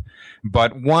archetype,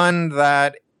 but one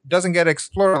that doesn't get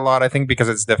explored a lot, I think, because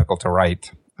it's difficult to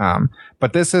write.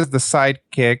 But this is the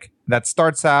sidekick that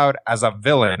starts out as a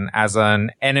villain, as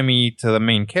an enemy to the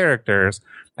main characters,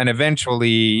 and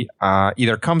eventually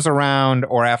either comes around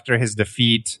or after his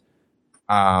defeat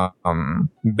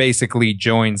basically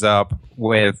joins up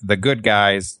with the good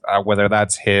guys, whether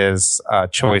that's his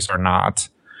choice or not.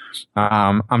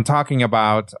 I'm talking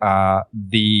about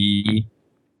the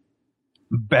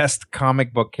best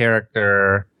comic book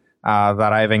character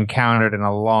that I've encountered in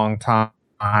a long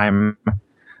time,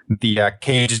 the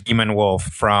Caged Demon Wolf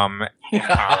from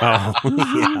Empower. Oh,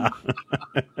 yeah.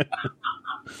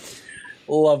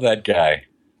 Love that guy.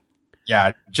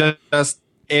 Yeah, just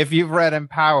if you've read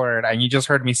Empowered and you just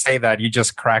heard me say that, you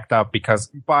just cracked up, because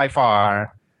by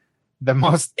far the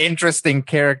most interesting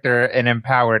character in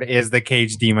Empowered is the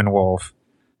Caged Demon Wolf.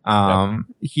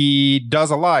 He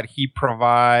does a lot. He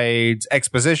provides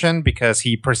exposition because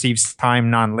he perceives time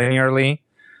non-linearly.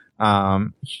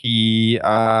 He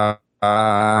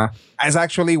has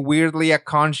actually weirdly a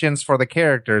conscience for the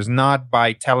characters, not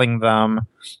by telling them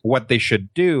what they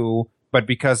should do, but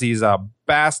because he's a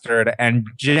bastard and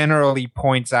generally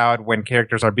points out when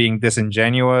characters are being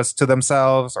disingenuous to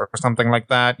themselves or something like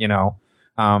that. You know,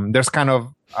 there's kind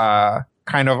of,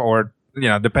 or, you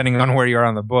know, depending on where you are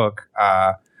on the book,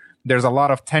 there's a lot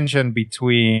of tension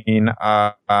between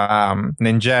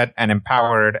Ninjette and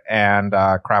Empowered and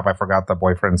crap, I forgot the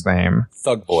boyfriend's name.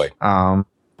 Thug Boy.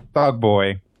 Thug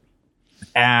Boy.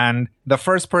 And the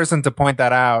first person to point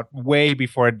that out way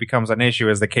before it becomes an issue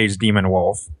is the Caged Demon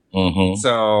Wolf. Mm-hmm.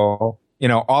 So, you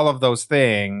know, all of those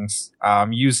things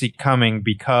you see coming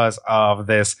because of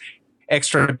this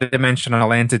extra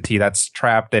dimensional entity that's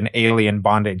trapped in alien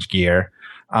bondage gear.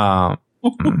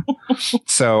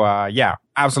 So, yeah,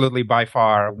 absolutely, by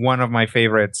far, one of my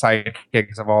favorite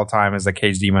sidekicks of all time is the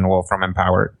Caged Demon Wolf from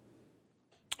Empowered.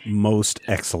 Most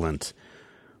excellent.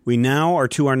 We now are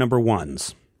to our number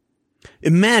ones.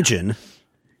 Imagine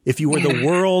if you were the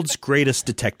world's greatest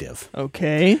detective.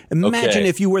 Okay. Imagine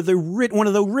if you were one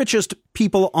of the richest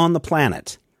people on the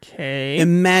planet. Okay.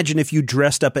 Imagine if you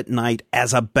dressed up at night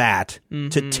as a bat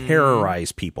to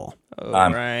terrorize people. All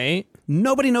right.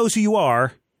 Nobody knows who you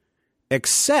are,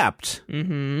 except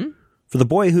for the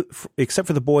boy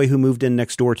who moved in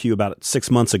next door to you about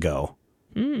 6 months ago,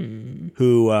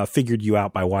 who figured you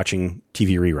out by watching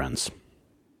TV reruns.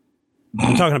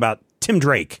 I'm talking about Tim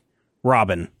Drake.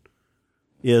 Robin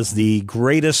is the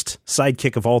greatest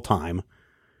sidekick of all time.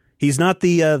 He's not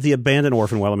the abandoned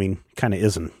orphan. Well, I mean, kind of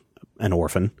isn't an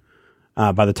orphan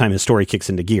by the time his story kicks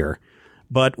into gear.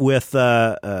 But with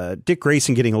Dick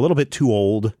Grayson getting a little bit too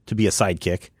old to be a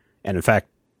sidekick, and in fact,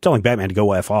 telling Batman to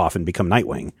go F off and become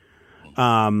Nightwing,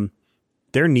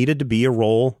 there needed to be a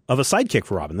role of a sidekick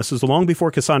for Robin. This was long before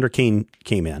Cassandra Cain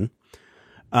came in.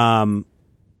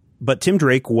 But Tim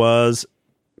Drake was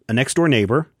a next-door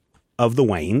neighbor of the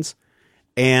Waynes,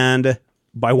 and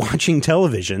by watching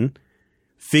television,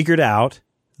 figured out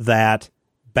that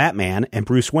Batman and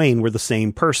Bruce Wayne were the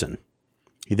same person.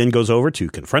 He then goes over to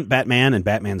confront Batman, and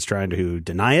Batman's trying to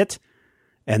deny it.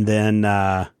 And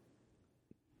then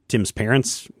Tim's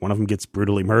parents, one of them gets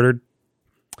brutally murdered.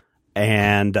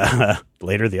 And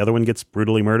later, the other one gets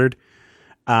brutally murdered.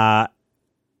 But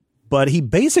he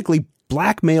basically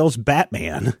blackmails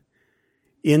Batman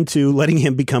into letting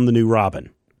him become the new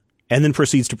Robin. And then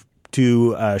proceeds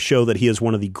to show that he is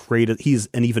one of the greatest. He's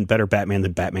an even better Batman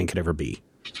than Batman could ever be.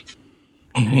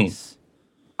 Nice.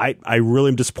 I really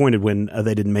am disappointed when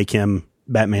they didn't make him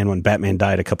Batman when Batman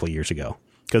died a couple of years ago,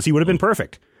 because he would have been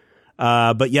perfect.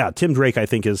 But yeah, Tim Drake, I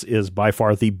think, is by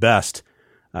far the best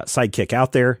sidekick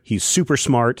out there. He's super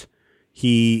smart.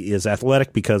 He is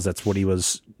athletic because that's what he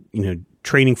was,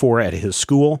 training for at his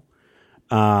school.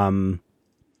 And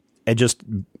just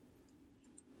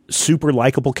super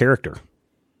likable character.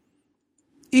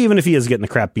 Even if he is getting the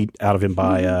crap beat out of him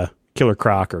by Killer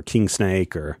Croc or King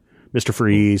Snake or Mr.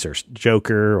 Freeze or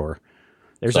Joker, or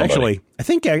there's Somebody. actually,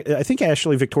 I think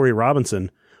actually Victoria Robinson.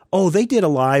 Oh, they did a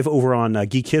live over on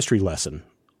Geek History Lesson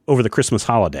over the Christmas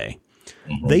holiday.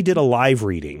 Mm-hmm. They did a live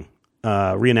reading,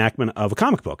 reenactment of a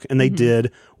comic book, and they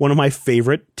did one of my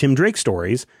favorite Tim Drake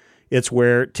stories. It's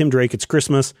where Tim Drake, it's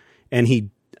Christmas, and he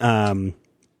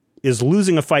is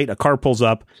losing a fight. A car pulls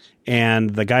up,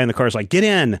 and the guy in the car is like, "Get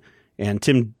in!" And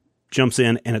Tim jumps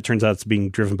in, and it turns out it's being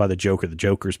driven by the Joker. The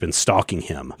Joker's been stalking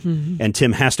him, and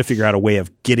Tim has to figure out a way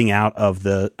of getting out of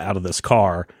this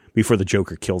car before the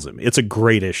Joker kills him. It's a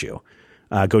great issue.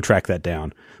 Go track that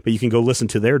down. But you can go listen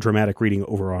to their dramatic reading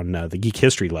over on the Geek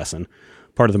History Lesson,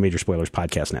 part of the Major Spoilers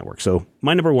Podcast Network. So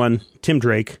my number one, Tim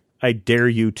Drake. I dare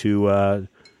you to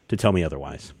tell me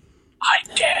otherwise. I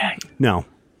dare. No.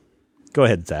 Go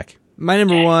ahead, Zach. My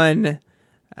number one.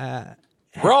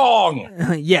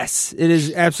 Wrong. Yes, it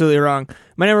is absolutely wrong.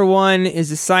 My number one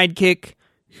is a sidekick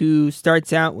who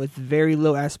starts out with very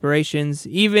low aspirations.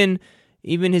 Even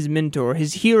his mentor,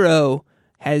 his hero,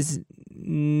 has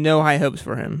no high hopes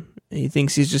for him. He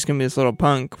thinks he's just going to be this little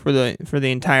punk for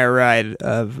the entire ride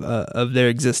of their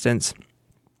existence.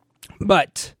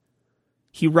 But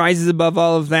he rises above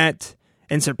all of that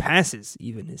and surpasses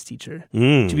even his teacher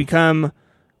to become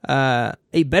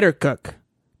a better cook,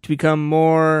 to become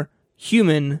more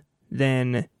human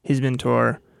than his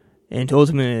mentor, and to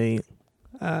ultimately,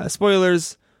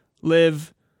 spoilers,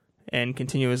 live and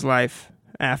continue his life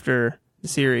after the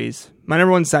series. My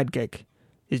number one sidekick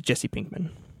is Jesse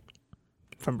Pinkman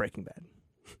from Breaking Bad.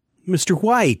 Mr.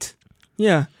 White.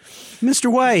 Yeah.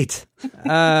 Mr. White.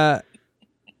 I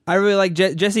really like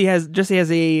Jesse has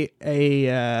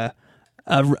a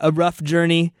rough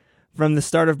journey from the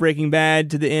start of Breaking Bad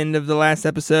to the end of the last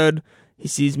episode. He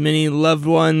sees many loved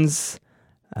ones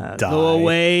go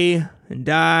away and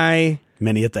die.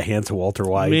 Many at the hands of Walter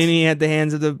White. Many at the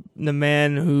hands of the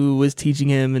man who was teaching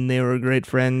him, and they were great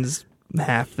friends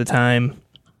half the time.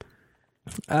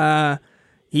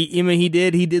 He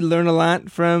did learn a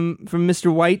lot from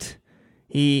Mr. White.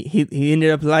 He ended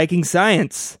up liking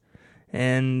science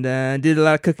and did a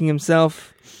lot of cooking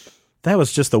himself. That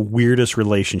was just the weirdest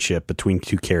relationship between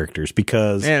two characters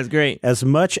because yeah, it's great. As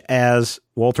much as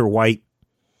Walter White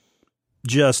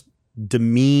just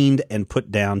demeaned and put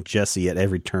down Jesse at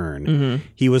every turn,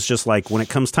 he was just like, when it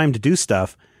comes time to do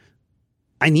stuff,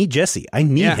 I need Jesse. I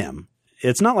need him.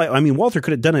 It's not like, I mean, Walter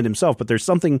could have done it himself, but there's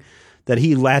something that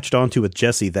he latched onto with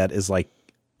Jesse that is like,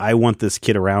 I want this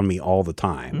kid around me all the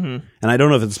time. And I don't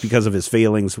know if it's because of his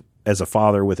failings as a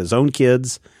father with his own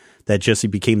kids that Jesse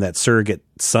became that surrogate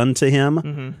son to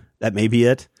him. That may be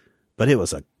it. But it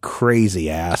was a crazy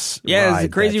ass Yeah, ride, it's a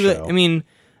crazy. that show. I mean,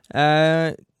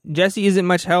 Jesse isn't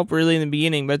much help really in the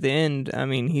beginning, but at the end, I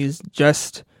mean, he's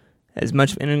just as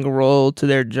much an integral role to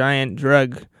their giant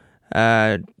drug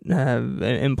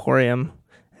emporium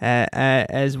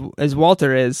as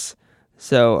Walter is.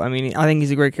 So, I mean, I think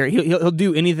he's a great character. He'll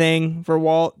do anything for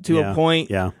Walt to a point.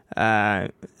 Yeah. I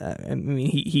mean,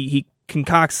 he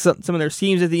concocts some of their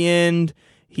schemes at the end.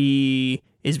 He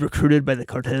is recruited by the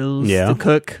cartels to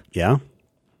cook. Yeah.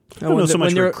 I don't know so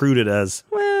much recruited as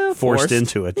forced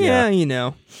into it. Yeah, you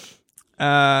know.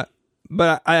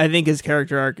 But I think his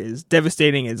character arc is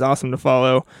devastating. It's awesome to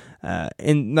follow.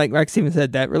 And like Steven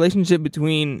said, that relationship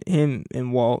between him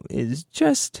and Walt is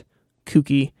just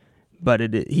kooky.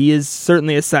 But he is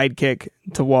certainly a sidekick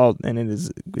to Walt, and it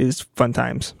is fun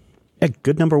times. Yeah,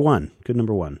 good number one. Good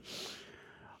number one.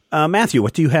 Matthew,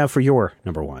 what do you have for your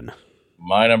number one?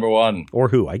 My number one. Or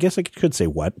who? I guess I could say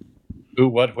what. Who,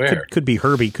 what, where? Could be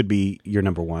Herbie, could be your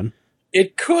number one.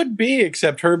 It could be,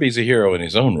 except Herbie's a hero in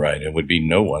his own right. It would be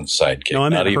no one's sidekick. No, I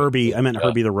meant Herbie. I meant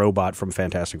Herbie the robot from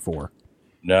Fantastic Four.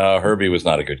 No, Herbie was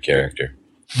not a good character.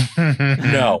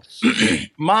 No.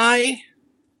 My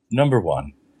number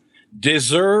one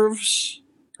deserves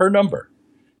her number.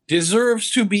 Deserves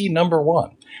to be number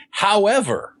one.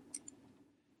 However,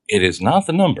 it is not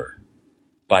the number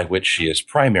by which she is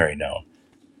primary known.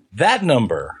 That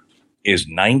number is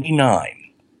 99.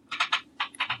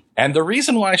 And the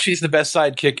reason why she's the best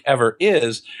sidekick ever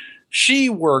is she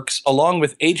works along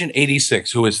with Agent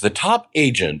 86, who is the top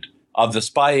agent of the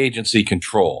spy agency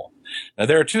Control. Now,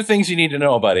 there are two things you need to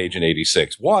know about Agent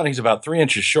 86. One, he's about 3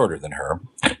 inches shorter than her.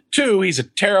 Two, he's a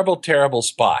terrible, terrible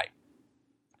spy.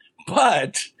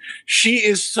 But she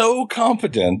is so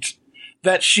competent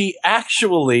that she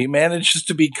actually manages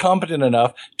to be competent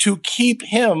enough to keep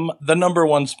him the number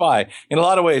one spy. In a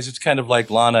lot of ways, it's kind of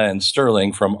like Lana and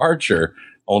Sterling from Archer,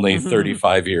 only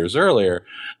 35 years earlier.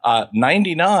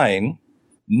 99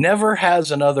 never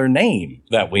has another name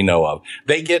that we know of.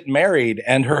 They get married,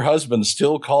 and her husband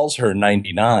still calls her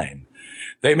 99.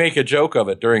 They make a joke of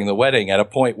it during the wedding. At a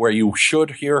point where you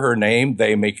should hear her name,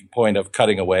 they make a point of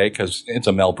cutting away because it's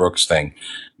a Mel Brooks thing.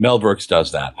 Mel Brooks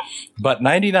does that. But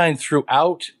 99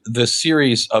 throughout the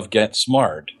series of Get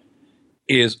Smart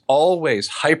is always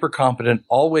hyper competent,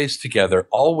 always together,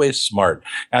 always smart.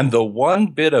 And the one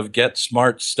bit of Get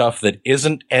Smart stuff that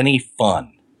isn't any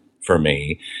fun for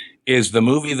me is the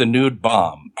movie The Nude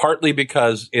Bomb, partly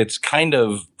because it's kind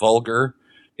of vulgar.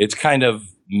 It's kind of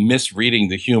misreading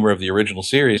the humor of the original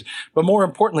series. But more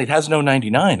importantly, it has no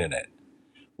 99 in it.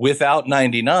 Without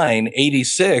 99,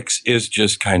 86 is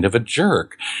just kind of a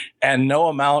jerk. And no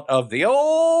amount of the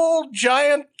old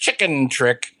giant chicken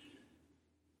trick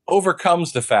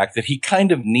overcomes the fact that he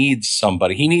kind of needs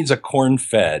somebody. He needs a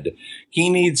corn-fed. He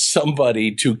needs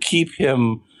somebody to keep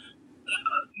him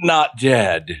not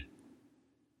dead.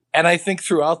 And I think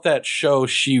throughout that show,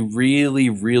 she really,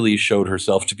 really showed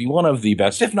herself to be one of the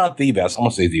best, if not the best, I'm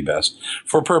going to say the best,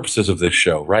 for purposes of this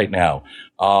show right now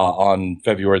on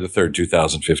February the 3rd,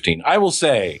 2015. I will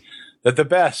say that the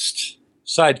best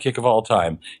sidekick of all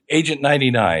time, Agent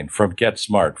 99 from Get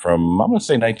Smart from, I'm going to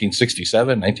say 1967,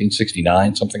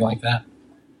 1969, something like that.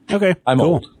 Okay. I'm cool.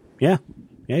 old. Yeah.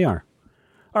 Yeah, you are.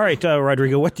 All right,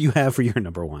 Rodrigo, what do you have for your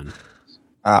number one?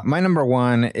 My number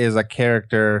one is a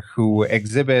character who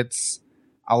exhibits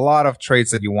a lot of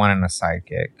traits that you want in a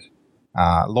sidekick.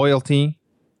 Loyalty,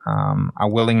 a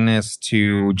willingness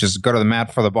to just go to the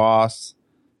mat for the boss.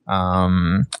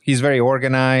 He's very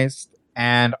organized,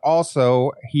 and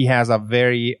also he has a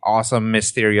very awesome,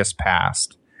 mysterious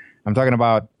past. I'm talking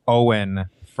about Owen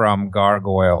from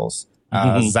Gargoyles,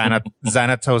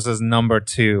 Xanatos' number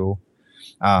 2.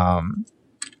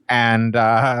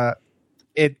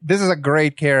 This is a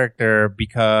great character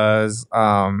because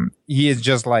he is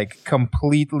just like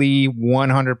completely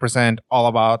 100% all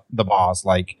about the boss.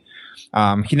 Like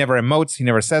he never emotes, he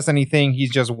never says anything.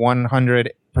 He's just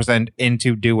 100%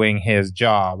 into doing his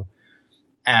job.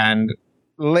 And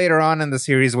later on in the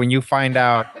series, when you find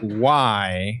out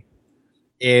why,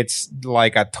 it's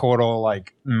like a total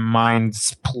like mind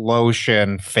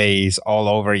explosion phase all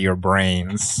over your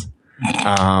brains.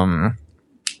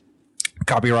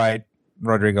 Copyright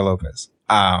Rodrigo Lopez.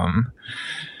 But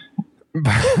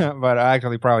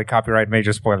actually probably copyright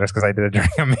Major Spoilers because I did it during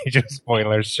a Major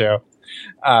Spoilers show.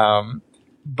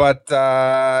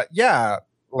 Yeah,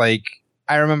 like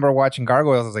I remember watching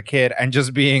Gargoyles as a kid and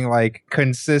just being like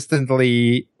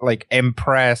consistently like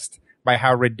impressed by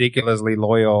how ridiculously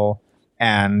loyal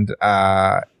and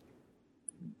kind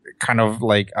of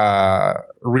like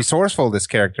resourceful this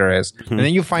character is. And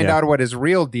then you find out what his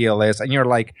real deal is and you're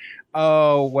like,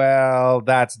 oh, well,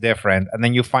 that's different. And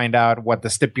then you find out what the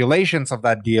stipulations of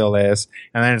that deal is.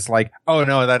 And then it's like, oh,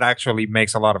 no, that actually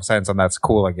makes a lot of sense. And that's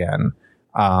cool again.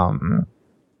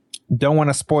 Don't want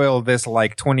to spoil this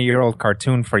like 20-year-old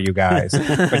cartoon for you guys,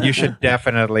 but you should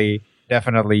definitely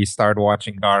start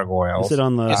watching Gargoyles. Is it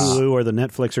on the Hulu or the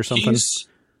Netflix or something?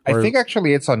 I think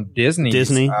actually it's on Disney's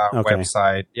Okay.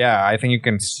 website. Yeah, I think you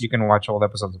can watch old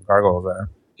episodes of Gargoyles there.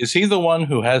 Is he the one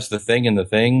who has the thing in the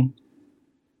thing?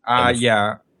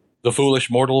 Yeah. The Foolish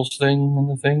Mortals thing in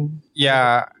the thing?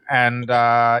 Yeah, and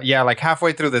like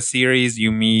halfway through the series,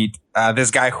 you meet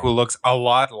this guy who looks a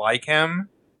lot like him.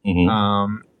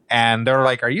 Mm-hmm. And they're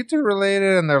like, "Are you two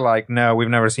related?" And they're like, "No, we've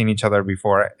never seen each other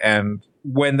before." And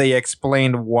when they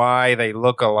explained why they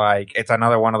look alike, it's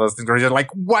another one of those things where you're like,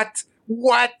 "What?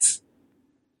 What?"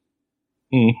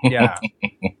 Yeah.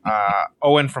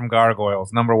 Owen from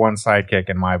Gargoyles, number 1 sidekick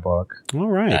in my book. All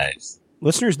right. Nice.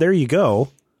 Listeners, there you go.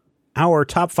 Our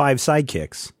top 5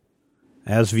 sidekicks,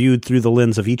 as viewed through the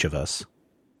lens of each of us.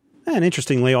 And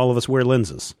interestingly, all of us wear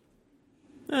lenses.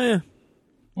 Yeah.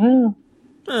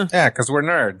 Yeah, because we're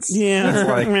nerds. Yeah. It's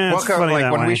like, Yeah, it's welcome. funny Like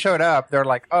that when way. we showed up, they're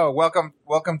like, "Oh, welcome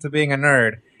to being a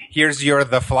nerd. Here's your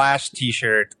The Flash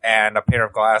T-shirt and a pair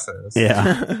of glasses."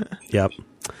 Yeah. Yep.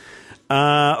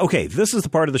 Okay, this is the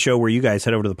part of the show where you guys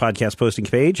head over to the podcast posting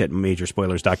page at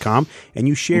majorspoilers.com and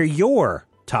you share your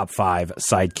top 5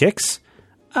 sidekicks.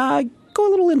 Go a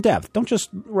little in depth. Don't just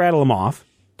rattle them off.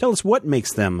 Tell us what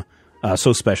makes them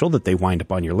so special that they wind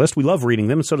up on your list. We love reading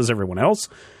them, and so does everyone else.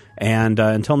 And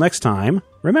until next time,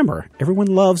 remember, everyone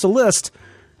loves a list,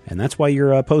 and that's why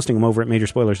you're posting them over at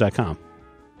majorspoilers.com.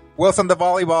 Wilson the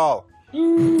volleyball.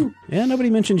 Yeah, nobody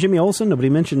mentioned Jimmy Olsen. Nobody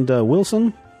mentioned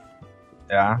Wilson.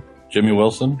 Yeah. Jimmy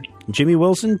Wilson? Jimmy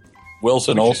Wilson.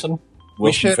 Wilson Olsen?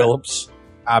 Wilson Phillips?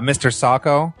 Mr.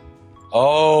 Sacco.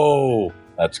 Oh,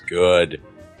 that's good.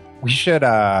 We should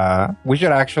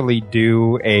actually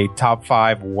do a top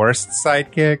 5 worst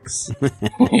sidekicks so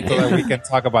that we can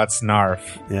talk about Snarf.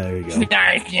 Yeah, there you go.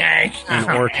 Snarf. And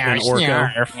Orko.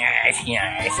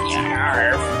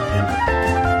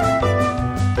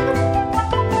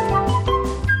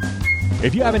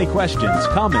 If you have any questions,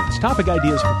 comments, topic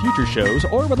ideas for future shows,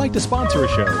 or would like to sponsor a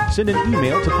show, send an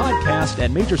email to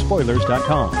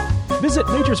podcast@majorspoilers.com. Visit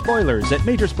Major Spoilers at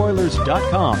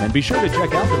majorspoilers.com and be sure to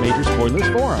check out the Major Spoilers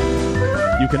Forum.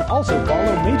 You can also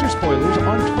follow Major Spoilers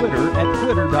on Twitter at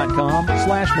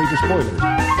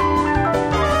twitter.com/majorspoilers.